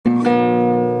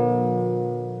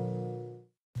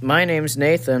My name's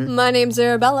Nathan. My name's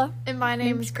Arabella. And my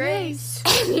name's Grace.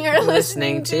 And you're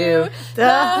listening to The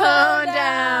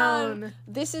Hoedown.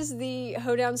 This is the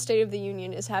Hoedown State of the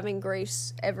Union, is having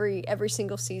Grace every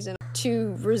single season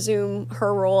to resume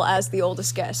her role as the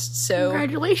oldest guest. So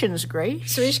Congratulations,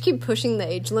 Grace. we just keep pushing the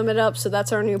age limit up, so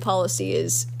that's our new policy.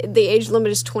 Is the age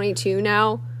limit is 22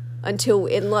 now,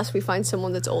 unless we find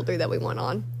someone that's older that we want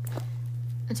on.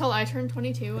 Until I turn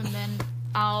 22, and then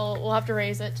we'll have to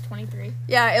raise it to 23.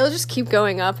 Yeah, it'll just keep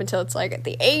going up until it's like,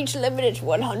 the age limit is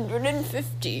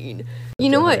 115. You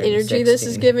know what energy this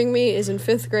is giving me is in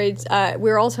 5th grade, we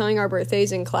were all telling our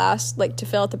birthdays in class, like, to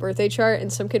fill out the birthday chart,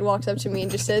 and some kid walks up to me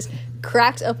and just says,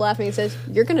 cracks up laughing and says,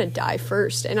 "You're gonna die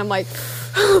first." And I'm like,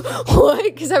 what?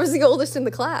 Because I was the oldest in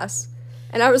the class.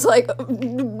 And I was like...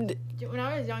 When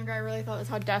I was younger, I really thought that's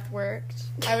how death worked.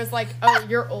 I was like, oh,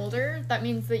 you're older? That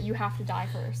means that you have to die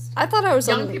first. I thought I was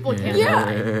Young people can't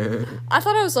die. I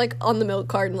thought I was, like, on the milk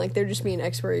card, and, like, there'd just be an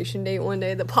expiration date one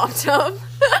day that popped up.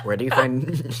 Where do you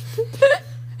find...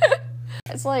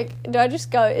 It's like, do I just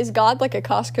go, is God like a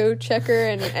Costco checker,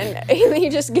 and he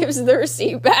just gives the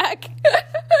receipt back?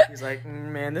 He's like,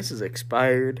 man, this is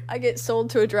expired. I get sold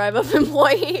to a drive-up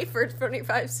employee for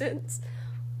 25 cents.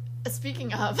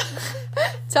 Speaking of,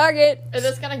 Target. is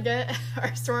this gonna get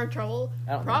our store in trouble?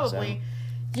 I don't Probably. think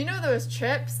You know those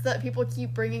chips that people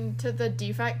keep bringing to the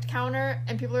defect counter,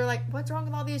 and people are like, what's wrong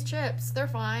with all these chips? They're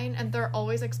fine, and they're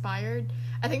always expired.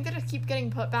 I think they just keep getting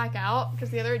put back out,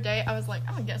 because the other day I was like,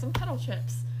 I'm gonna get some kettle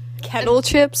chips. Kettle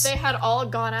chips? They had all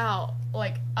gone out,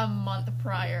 like, a month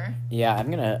prior. Yeah,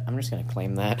 I'm just gonna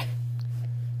claim that.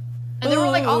 And they were,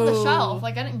 like, on the Ooh. shelf.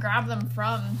 Like, I didn't grab them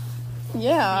from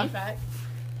Yeah. defect.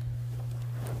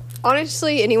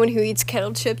 Honestly, anyone who eats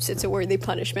kettle chips, it's a worthy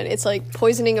punishment. It's like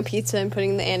poisoning a pizza and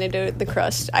putting the antidote in the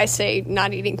crust. I say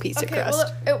not eating pizza Okay, crust.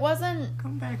 well, it wasn't...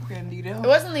 Come back, Bandito. It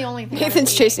wasn't the only thing I was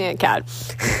Nathan's eating. chasing a cat.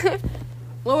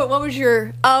 What was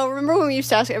your... remember when we used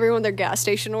to ask everyone their gas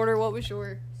station order? What was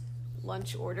your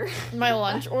lunch order? My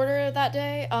lunch order that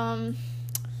day,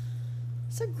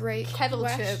 it's a great Kettle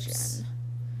question. chips.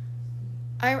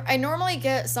 I normally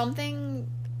get something,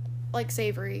 like,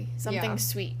 savory, something Yeah.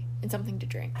 sweet, and something to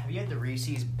drink. Have you had the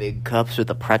Reese's big cups with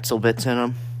the pretzel bits in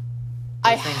them?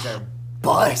 I Those things are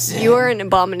bussin'. You are an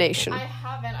abomination. I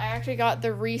haven't. I actually got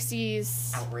the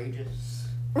Reese's... outrageous.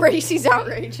 Reese's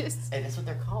outrageous. And that's what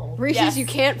they're called. Reese's, Yes. you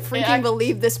can't freaking Yeah.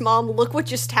 believe this, Mom. Look what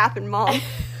just happened, Mom.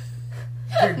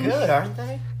 They're good, aren't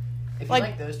they? If Like- you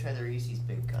like those, try the Reese's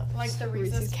big cups. Like the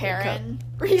Reese's Reese's Big Karen.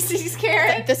 Reese's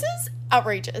Karen. This is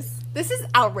outrageous. This is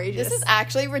outrageous. This is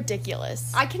actually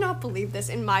ridiculous. I cannot believe this.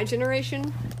 In my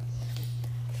generation,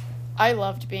 I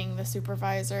loved being the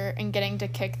supervisor and getting to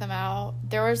kick them out.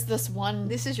 There was this one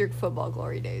this is your football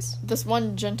glory days.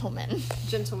 gentleman.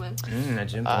 Gentlemen. a He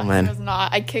gentleman. was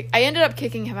not. I ended up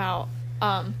kicking him out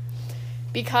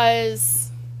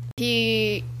because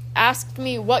he asked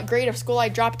me what grade of school I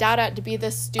dropped out at to be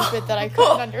this stupid that I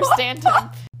couldn't understand him.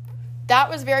 That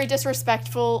was very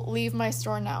disrespectful. Leave my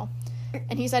store now.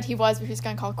 And he said he was, but he was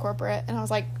going to call corporate. And I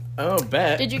was like, Oh,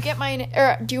 bet. did you get my...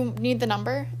 Or do you need the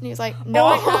number? And he was like, no,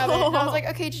 I haven't. And I was like,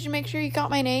 okay, did you make sure you got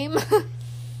my name?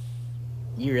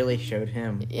 You really showed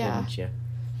him, Yeah. didn't you?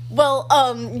 Well,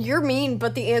 you're mean,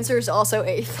 but the answer is also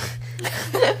 8th.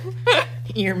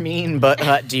 You're mean,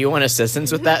 but do you want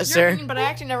assistance with that, You're sir? mean, but I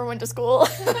actually never went to school.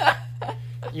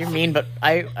 You're mean, but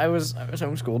I was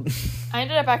homeschooled. I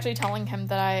ended up actually telling him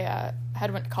that I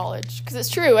had went to college. Because it's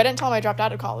true. I didn't tell him I dropped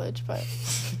out of college, but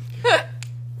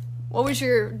What was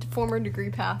your former degree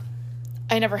path?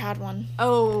 I never had one.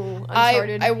 Oh,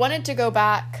 Uncharted. I wanted to go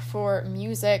back for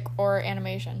music or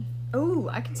animation. Oh,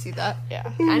 I can see that.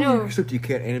 Yeah. I know. Except you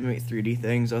can't animate 3D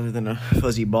things other than a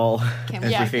fuzzy ball, Can't as we-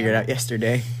 we Yeah, figured out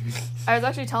yesterday. I was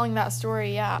actually telling that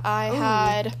story, yeah.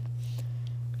 I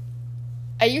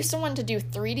used to want to do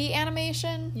 3D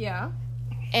animation, Yeah.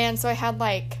 and so I had,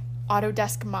 like,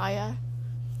 Autodesk Maya.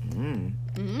 And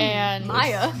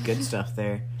Maya. Good stuff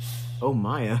there. Oh,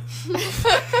 Maya.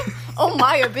 Oh,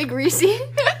 Maya, big Reese.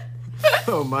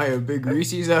 Oh, Maya, big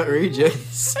Reese's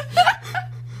outrageous.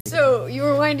 So, you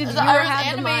were wanting to do I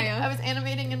had the Maya. was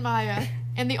animating in Maya,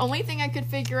 and the only thing I could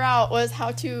figure out was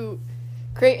how to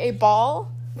create a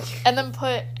ball and then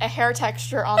put a hair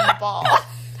texture on the ball.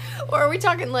 Or are we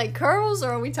talking, like, curls,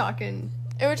 or are we talking...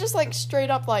 It was just, like,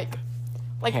 straight up, like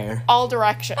Hair. all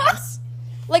directions.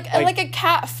 like a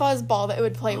cat fuzz ball that it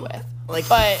would play with.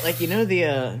 Like you know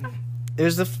the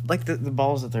there's the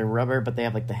balls that they're rubber, but they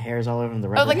have like the hairs all over them. The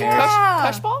rubber Oh, like hairs. Yeah.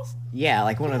 Kush balls? Yeah,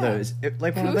 like one of those.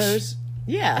 Like one of Koosh? those.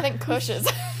 Yeah. I think Kush is.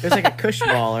 There's like a Kush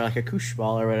ball or like a Koosh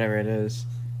ball or whatever it is.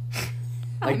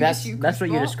 Like, that's what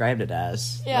you described it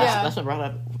as. Yeah. That's what brought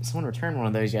up. Someone returned one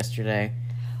of those yesterday.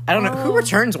 I don't know. Who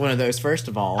returns one of those, first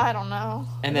of all? I don't know.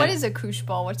 And what then, is a koosh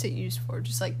ball? What's it used for?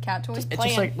 Just like cat toys? it's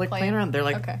just like playing around. They're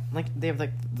like, they have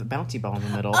like the bouncy ball in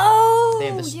the middle. Oh! They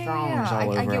have the strongs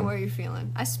all over I get them. what you're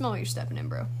feeling. I smell what you're stepping in,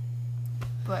 bro.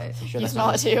 But Sure You that's smell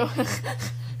not- it too.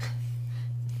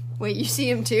 wait, you see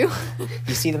him too?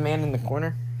 You see the man in the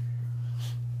corner?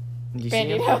 Do you see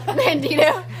him?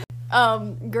 Bandito.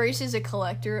 Bandito. Grace is a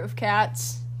collector of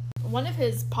cats. One of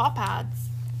his paw pads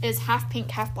is half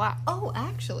pink, half black. Oh,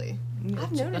 actually.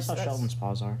 I've noticed That's how Sheldon's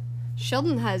paws are.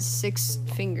 Sheldon has 6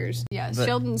 fingers. Yeah, But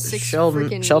Sheldon's 6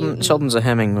 freaking mutant. Sheldon's a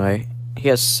Hemingway. He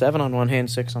has 7 on one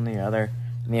hand, 6 on the other,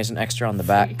 and he has an extra on the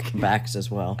backs as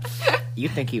well.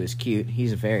 You'd think he was cute.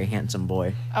 He's a very handsome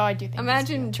boy. Oh, I do think.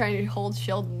 Imagine trying to hold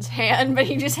Sheldon's hand, but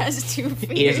he just has 2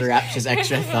 fingers. He just wraps his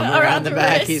extra thumb Around around the the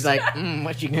back. wrist. He's like,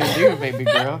 what you gonna do, baby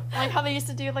girl? like how they used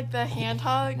to do like the hand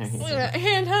hugs.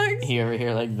 Hand hugs. He over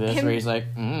here like this, where he's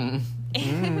like,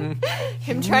 Him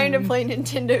trying to play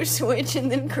Nintendo Switch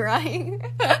and then crying.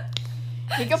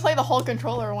 He could play the whole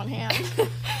controller in one hand.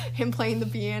 Him playing the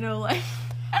piano like.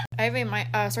 I have a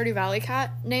Stardew Valley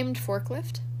cat named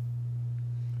Forklift.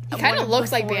 He One kind of of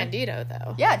looks the like 4. Bandito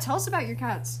though. Yeah, tell us about your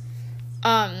cats.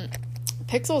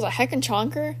 Pixel's a heckin'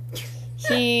 chonker.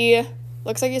 He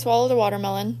looks like he swallowed a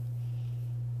watermelon.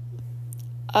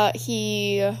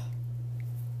 I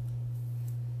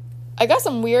got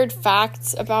some weird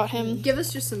facts about him. Give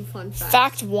us just some fun facts.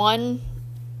 Fact 1,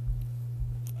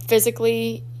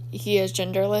 physically, he is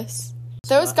genderless.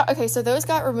 Those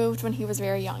got removed when he was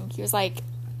very young. He was like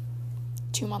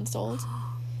 2 months old.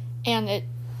 And it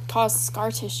caused scar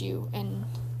tissue, and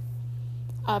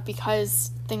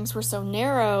because things were so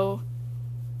narrow,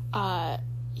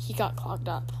 he got clogged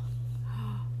up.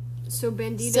 So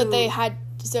Bandito.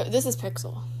 So this is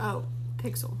Pixel. Oh,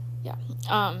 Pixel. Yeah.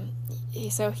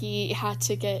 So he got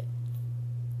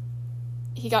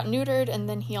neutered, and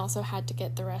then he also had to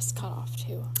get the rest cut off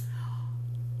too.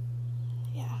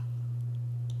 Yeah.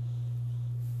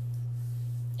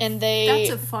 And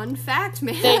That's a fun fact,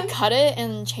 man. they cut it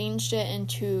and changed it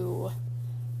into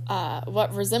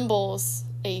what resembles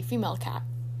a female cat.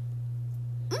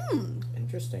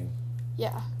 Interesting.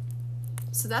 Yeah.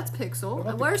 So that's Pixel.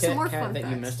 What What are some more cat fun that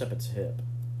facts? you messed up its hip?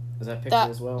 Is that Pixel That,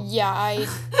 as well? yeah, I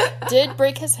did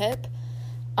break his hip.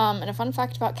 And a fun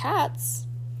fact about cats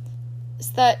is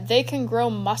that they can grow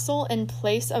muscle in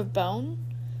place of bone.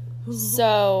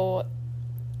 So,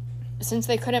 since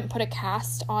they couldn't put a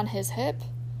cast on his hip,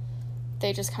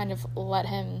 they just kind of let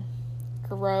him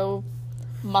grow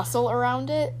muscle around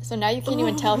it. So now you can't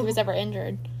even tell he was ever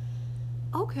injured.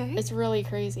 Okay. It's really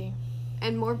crazy.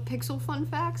 And more Pixel fun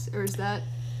facts? Or is that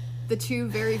the 2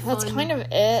 very fun? That's kind of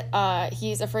it.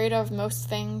 He's afraid of most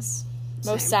things,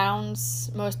 most Same. sounds,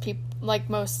 most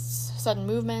sudden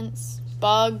movements,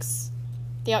 bugs,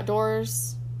 the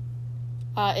outdoors.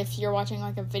 If you're watching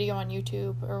like a video on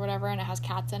YouTube or whatever and it has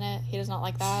cats in it, he does not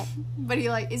like that. But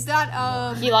is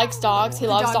that He likes dogs. He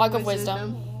the loves Dog of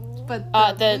Wisdom. But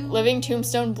The blue- Living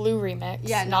Tombstone Blue remix.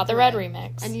 Yeah, not the red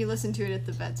remix. And you listen to it at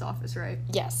the vet's office, right?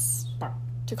 Yes.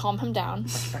 To calm him down.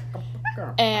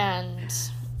 And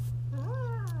let's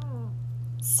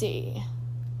see.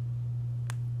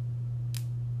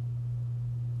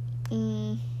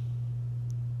 And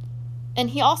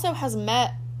he also has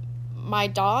met my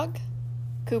dog,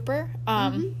 Cooper,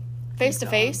 face to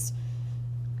face.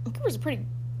 Cooper's a pretty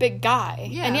big guy.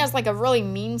 Yeah. And he has like a really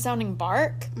mean sounding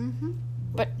bark. Mm-hmm.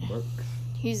 But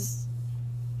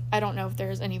I don't know if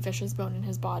there's any vicious bone in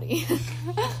his body.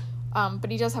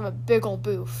 But he does have a big old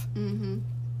boof. Mm-hmm.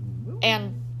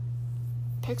 And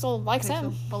Pixel likes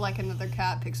him. But like another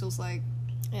cat, Pixel's like...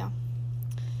 Yeah.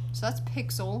 So that's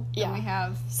Pixel. Yeah. And we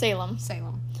have Salem.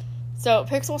 Salem. So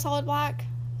Pixel solid black,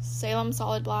 Salem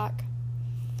solid black.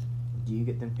 Do you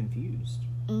get them confused?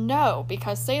 No,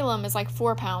 because Salem is like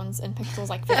 4 pounds and Pixel's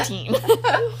like 15.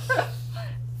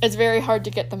 It's very hard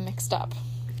to get them mixed up.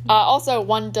 Also,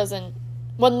 one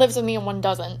lives with me and one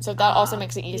doesn't, so that also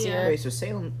makes it easier. Wait, so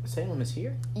Salem is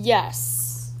here?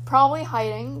 Yes. Probably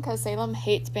hiding, because Salem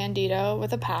hates Bandito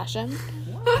with a passion.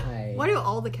 Why? Why do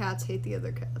all the cats hate the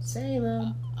other cats?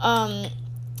 Salem.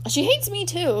 She hates me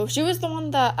too. She was the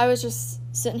one that I was just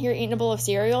sitting here eating a bowl of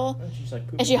cereal, She's like,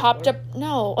 and she hopped up.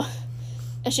 No.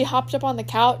 And she hopped up on the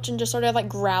couch and just started like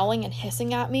growling and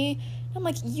hissing at me. And I'm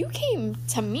like, you came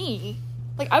to me.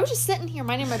 Like, I was just sitting here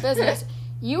minding my business.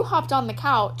 You hopped on the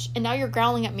couch, and now you're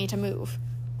growling at me to move.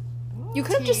 You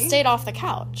could have just stayed off the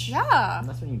couch. Yeah. And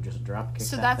that's when you just drop kick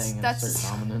So that that's- thing and that's-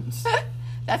 assert dominance.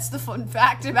 That's the fun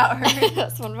fact about her.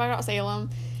 That's one fact about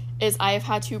Salem, is I have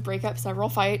had to break up several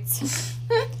fights.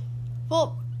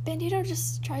 Well, Bandito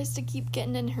just tries to keep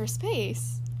getting in her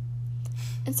space.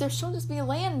 And so she'll just be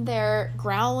laying there,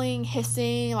 growling,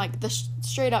 hissing, like,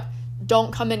 straight up,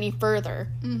 don't come any further.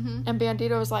 Mm-hmm. And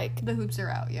Bandito's like... The hoops are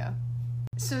out, yeah.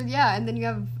 So, yeah, and then you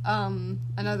have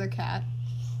another cat.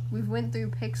 We've went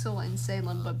through Pixel and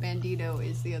Salem, but Bandito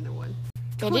is the other one.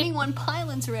 21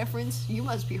 Pilots reference. You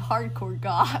must be hardcore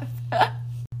goth.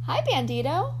 Hi,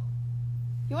 Bandito.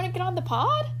 You want to get on the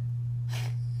pod?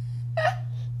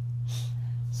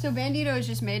 So Bandito has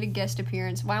just made a guest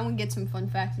appearance. Why don't we get some fun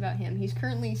facts about him? He's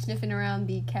currently sniffing around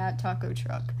the cat taco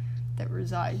truck that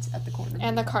resides at the corner.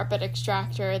 And the carpet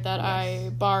extractor that I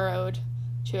borrowed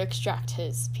to extract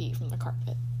his pee from the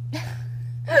carpet.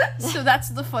 So that's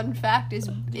the fun fact. Is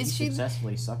Did she you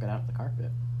successfully suck it out of the carpet?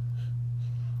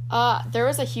 There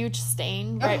was a huge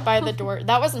stain right by the door.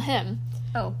 That wasn't him.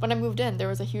 Oh. When I moved in, there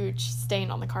was a huge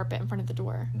stain on the carpet in front of the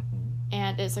door. Mm-hmm.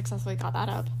 And it successfully got that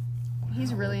up.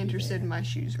 He's really interested in my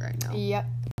shoes right now. Yep.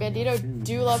 Bandito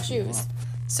do love shoes.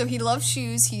 So he loves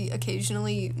shoes. He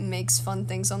occasionally makes fun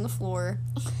things on the floor.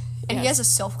 And he Yes. has a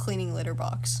self-cleaning litter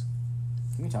box.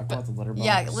 Can we talk about the litter box?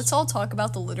 Yeah, let's all talk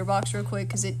about the litter box real quick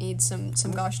because it needs some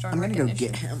gosh darn I'm gonna go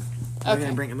recognition. get him. Okay. I'm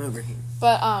gonna bring him over here.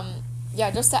 But,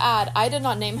 yeah, just to add, I did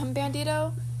not name him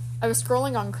Bandito. I was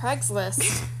scrolling on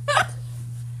Craigslist.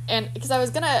 And because I was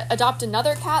gonna adopt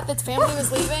another cat that's family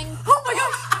was leaving. Oh my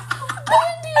gosh!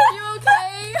 Bandito, you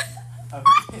okay?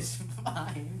 Okay, it's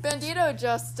fine. Bandito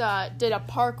just did a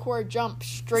parkour jump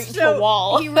straight into the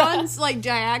wall. He runs like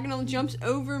diagonal, jumps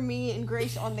over me and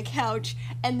Grace on the couch,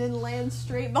 and then lands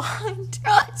straight behind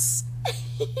us.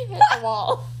 He hit the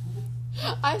wall.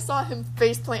 I saw him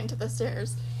faceplant to the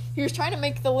stairs. He was trying to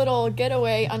make the little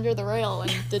getaway under the rail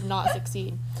and did not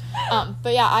succeed.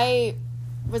 But yeah, I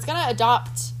was gonna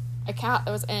adopt a cat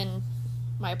that was in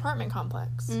my apartment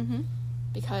complex. Mm-hmm.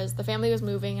 Because the family was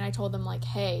moving, and I told them, like,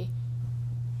 hey,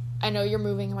 I know you're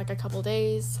moving in, like, a couple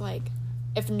days. Like,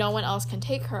 if no one else can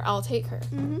take her, I'll take her.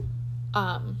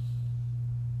 Mm-hmm.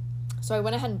 So I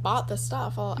went ahead and bought the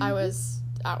stuff while I was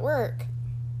at work.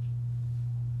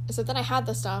 So then I had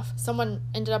the stuff. Someone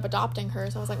ended up adopting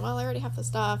her, so I was like, well, I already have the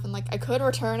stuff. And, like, I could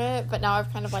return it, but now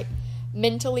I've kind of, like,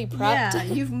 mentally prepped. Yeah,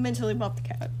 you've mentally bought the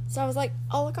cat. So I was like,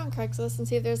 I'll look on Craigslist and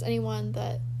see if there's anyone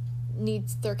that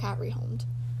needs their cat rehomed.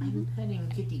 I'm petting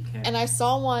kitty cat. And I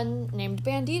saw one named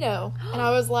Bandito. And I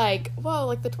was like, whoa,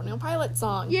 like the 21 Pilots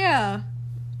song. Yeah,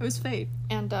 it was fate.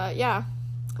 And, yeah.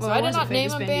 So Well, I it did wasn't not fate, name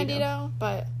it him was Bandito,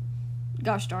 but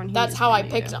Gosh darn, he that's is how I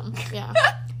Bandito. picked him. Yeah.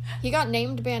 He got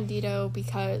named Bandito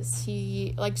because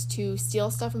he likes to steal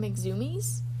stuff and make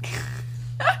zoomies.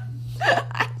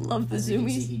 I love the As you can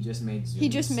see, zoomies. he just made zoomies. He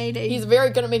just made a He's very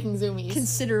good at making zoomies.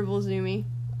 considerable zoomie.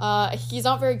 He's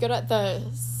not very good at the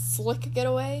slick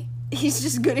getaway. He's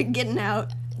just good at getting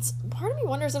out. Part of me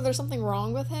wonders if there's something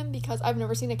wrong with him because I've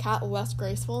never seen a cat less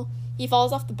graceful. He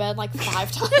falls off the bed like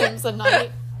 5 times a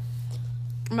night.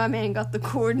 My man got the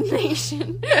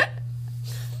coordination.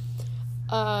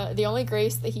 The only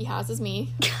grace that he has is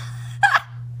me.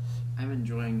 I'm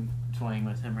enjoying toying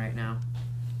with him right now.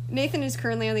 Nathan is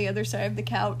currently on the other side of the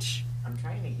couch. I'm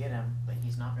trying to get him, but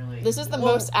he's not really... This is the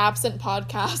most absent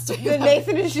podcast. we've But had.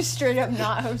 Nathan is just straight up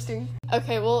not hosting.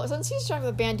 Okay, well, since he's talking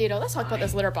about Bandito, let's talk about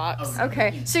this litter box.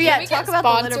 Okay, so Can yeah, we talk get about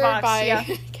the litter sponsored box. by Yeah.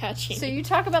 Catchy. So you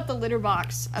talk about the litter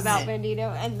box about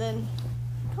Bandito, and then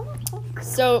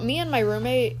So me and my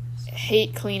roommate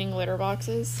hate cleaning litter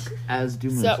boxes. As do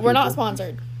most So we're not people.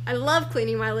 sponsored. I love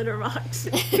cleaning my litter box.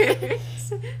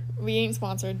 We ain't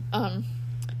sponsored.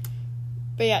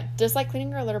 But yeah, just like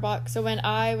cleaning our litter box. So when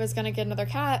I was gonna get another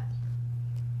cat,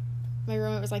 my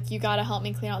roommate was like, "You gotta help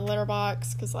me clean out the litter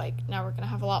box, cause like now we're gonna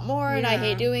have a lot more, and I Yeah.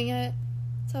 hate doing it."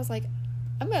 So I was like,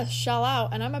 "I'm gonna shell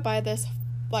out, and I'm gonna buy this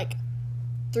like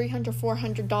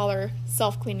 $300-$400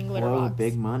 self cleaning litter Whoa, box."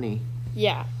 big money.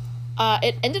 Yeah.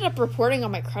 It ended up reporting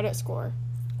on my credit score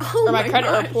Oh or my credit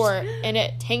gosh. report, and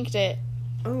it tanked it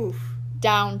Oof.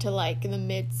 down to like the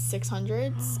mid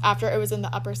 600s after it was in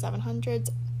the upper 700s.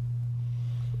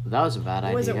 That was a bad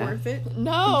idea. Was it worth it?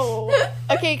 No.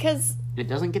 Okay, because It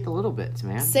doesn't get the little bits,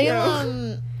 man.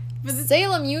 Salem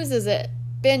uses it.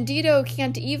 Bandito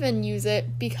can't even use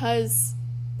it because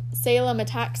Salem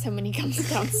attacks him when he comes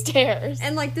downstairs.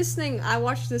 And like this thing, I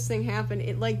watched this thing happen.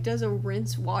 It like does a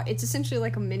rinse It's essentially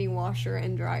like a mini washer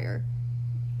and dryer,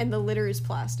 and the litter is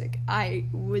plastic. I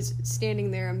was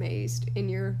standing there amazed in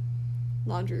your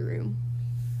laundry room.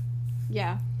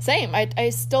 Yeah, Same. I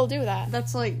still do that.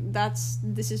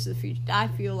 this is the future. I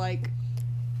feel like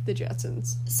the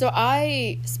Jetsons. So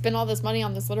I spent all this money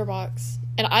on this litter box,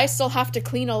 and I still have to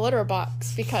clean a litter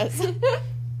box because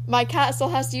my cat still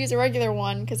has to use a regular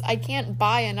one because I can't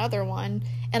buy another one,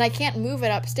 and I can't move it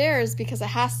upstairs because it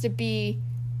has to be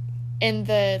in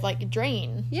the, like,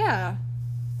 drain. Yeah.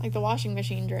 Like the washing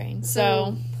machine drain.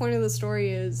 So point of the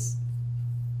story is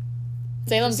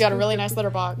Salem's got a really nice litter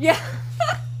box. Yeah.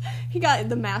 He got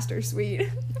the master suite.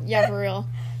 Yeah, for real.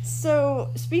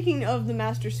 So, speaking of the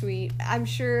master suite, I'm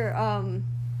sure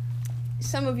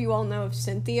some of you all know of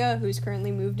Cynthia, who's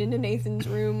currently moved into Nathan's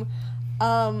room.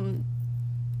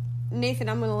 Nathan,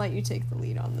 I'm going to let you take the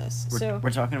lead on this. We're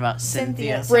talking about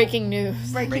Cynthia. Breaking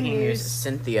news. Breaking news.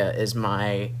 Cynthia is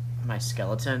my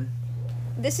skeleton.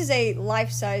 This is a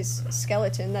life-size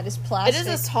skeleton that is plastic. It is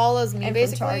as tall as me, and from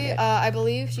basically. Target. I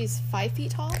believe she's 5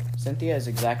 feet tall. Cynthia is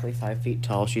exactly 5 feet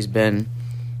tall. She's been...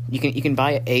 You can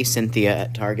buy a Cynthia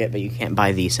at Target, but you can't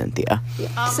buy the Cynthia.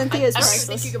 Cynthia is I don't even priceless.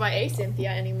 think you could buy a Cynthia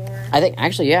anymore. I think,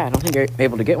 actually, yeah, I don't think you're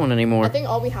able to get one anymore. I think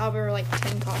all we have are, like,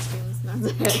 10 costumes, and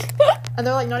that's it. And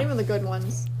they're, like, not even the good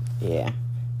ones. Yeah.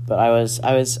 But I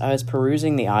was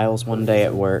perusing the aisles one day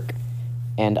at work,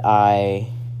 and I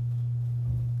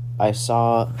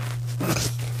saw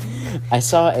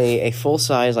a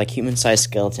full-size, like, human-sized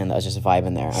skeleton that was just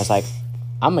vibing there. I was like,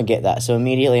 I'm gonna get that. So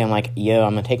immediately I'm like, yo,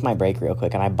 I'm gonna take my break real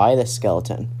quick, and I buy this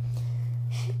skeleton.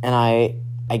 And I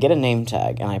get a name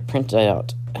tag, and I print it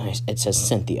out, and it says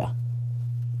Cynthia.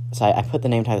 So I put the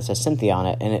name tag that says Cynthia on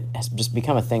it, and it has just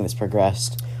become a thing that's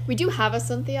progressed. We do have a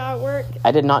Cynthia at work.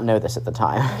 I did not know this at the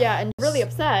time. Yeah, and really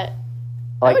upset.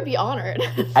 Like, I would be honored.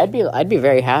 I'd be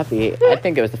very happy. I'd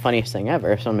think it was the funniest thing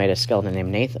ever if someone made a skeleton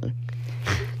named Nathan.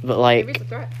 But Maybe it's like,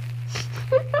 a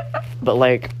threat. but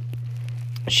like,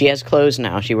 she has clothes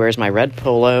now. She wears my red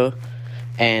polo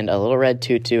and a little red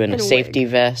tutu and a safety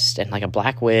vest and like a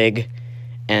black wig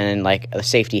and like a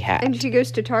safety hat. And she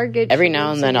goes to Target. Every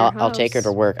now and then I'll take her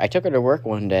to work. I took her to work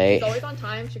one day. She's always on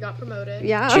time. She got promoted.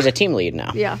 Yeah. She's a team lead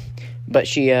now. Yeah. But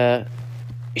she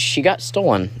got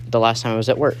stolen the last time I was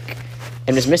at work.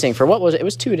 And was missing for what was it? It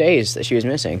was 2 days that she was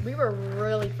missing. We were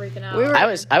really freaking out.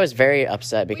 I was very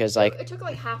upset because it took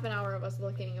like half an hour of us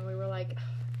looking, and we were like,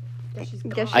 guess she's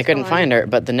gone. I couldn't find her,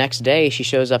 but the next day she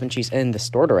shows up and she's in the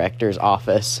store director's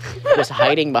office, just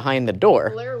hiding behind the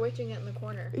door. Blair witching it in the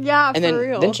corner. Yeah, And for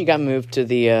real. then she got moved to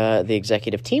the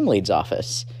executive team lead's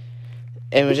office,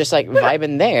 and was just like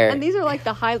vibing there. And these are like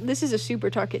this is a super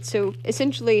Target, so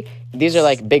essentially These are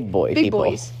like big boy big people.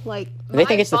 boys. Like They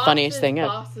think it's the funniest thing ever.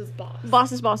 Boss's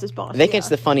boss. They think it's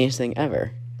the funniest thing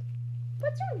ever.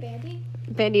 What's wrong, Bandy?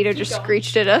 Bandito just going.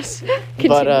 screeched at us.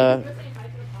 But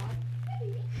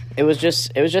it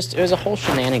was a whole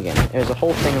shenanigan. It was a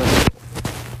whole thing.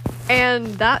 And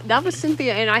that was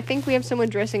Cynthia, and I think we have someone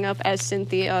dressing up as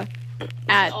Cynthia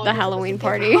at the Halloween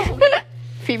party.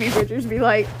 Phoebe Bridgers be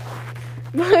like.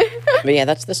 But yeah,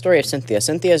 that's the story of Cynthia.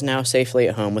 Cynthia is now safely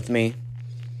at home with me.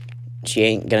 She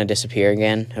ain't gonna disappear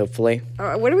again, hopefully.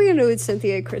 What are we gonna do with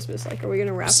Cynthia at Christmas? Like, are we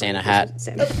gonna wrap her Santa in hat.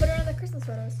 Christmas- Let's put her in the Christmas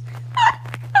photos.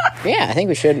 Yeah, I think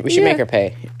we should make her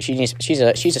pay. She's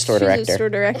a store director. She's a store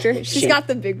director. She's got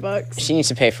the big bucks. She needs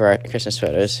to pay for our Christmas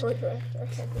photos.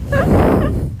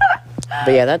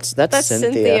 But yeah, that's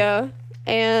Cynthia.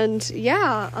 And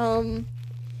yeah,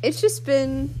 it's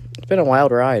been a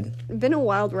wild ride. a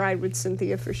wild ride with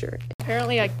Cynthia for sure.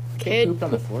 Apparently a kid. Pooped on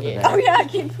the floor today. Oh yeah, I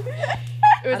can.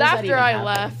 It was How does that after even I happen?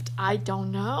 left. I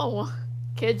don't know.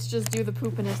 Kids just do the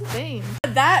poopinest thing.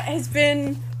 That has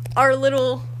been our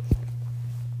little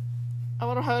A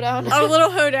little hoedown.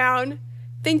 hoedown.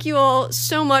 Thank you all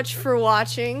so much for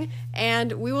watching,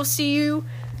 and we will see you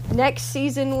next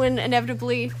season when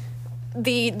inevitably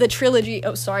the trilogy.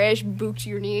 Oh, sorry, I just booped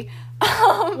your knee.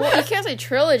 Well, you can't say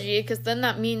trilogy, because then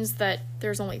that means that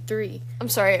there's only 3. I'm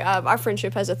sorry. Our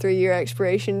friendship has a 3-year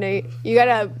expiration date. You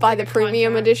gotta buy the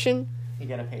premium contract. edition. You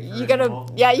gotta pay for You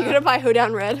gotta buy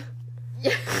Hoedown Red.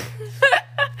 Yeah.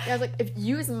 I was like, if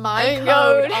use my And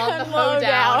code go on the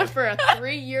down. hoedown for a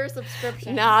 3-year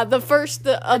subscription. Nah, it's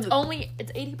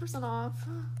It's 80% off.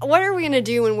 what are we gonna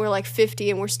do when we're like 50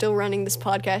 and we're still running this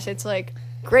podcast? It's like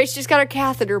Grace just got her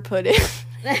catheter put in.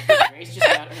 Grace just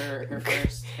got her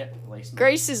first hip replacement.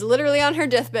 Grace is literally on her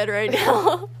deathbed right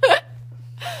now.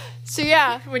 So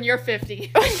yeah, When you're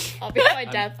 50. I'll be on my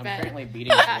deathbed. I'm currently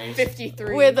beating At Grace.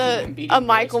 53. with I'm beating a Grace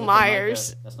Michael with a mic.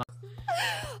 Myers. That's not.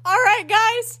 All right,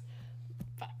 guys.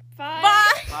 Bye.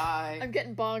 Bye. Bye. I'm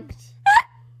getting bonked.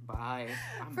 Bye.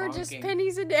 I'm For just bonking.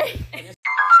 pennies a day.